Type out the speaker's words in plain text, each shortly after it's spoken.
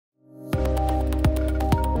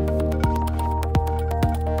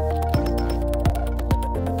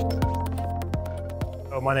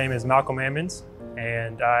My name is Malcolm Ammons,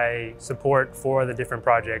 and I support 4 of the different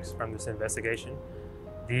projects from this investigation: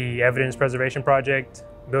 the Evidence Preservation Project,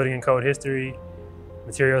 Building and Code History,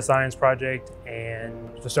 Material Science Project,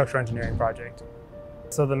 and the Structural Engineering Project.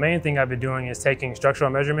 So the main thing I've been doing is taking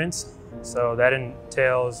structural measurements. So that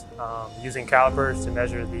entails using calipers to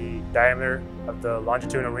measure the diameter of the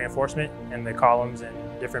longitudinal reinforcement in the columns and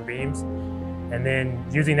different beams, and then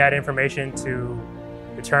using that information to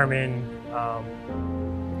determine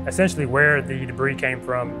essentially where the debris came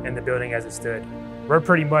from in the building as it stood. We're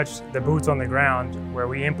pretty much the boots on the ground, where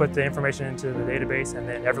we input the information into the database and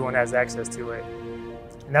then everyone has access to it.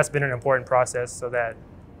 And that's been an important process so that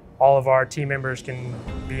all of our team members can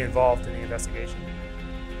be involved in the investigation.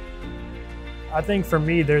 I think for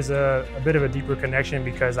me, there's a bit of a deeper connection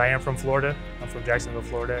because I am from Florida. I'm from Jacksonville,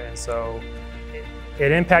 Florida, and so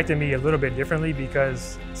it impacted me a little bit differently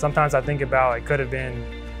because sometimes I think about it could have been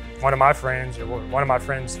one of my friends or one of my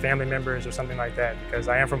friends' family members or something like that, because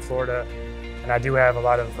I am from Florida and I do have a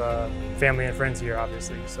lot of family and friends here,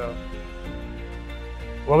 obviously. So,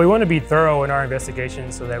 well, we want to be thorough in our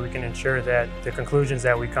investigation so that we can ensure that the conclusions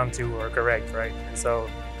that we come to are correct, right? And so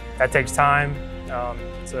that takes time.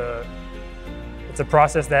 It's a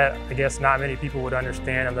process that I guess not many people would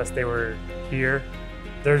understand unless they were here.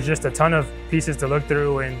 There's just a ton of pieces to look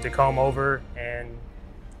through and to comb over, and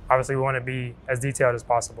obviously we want to be as detailed as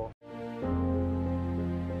possible.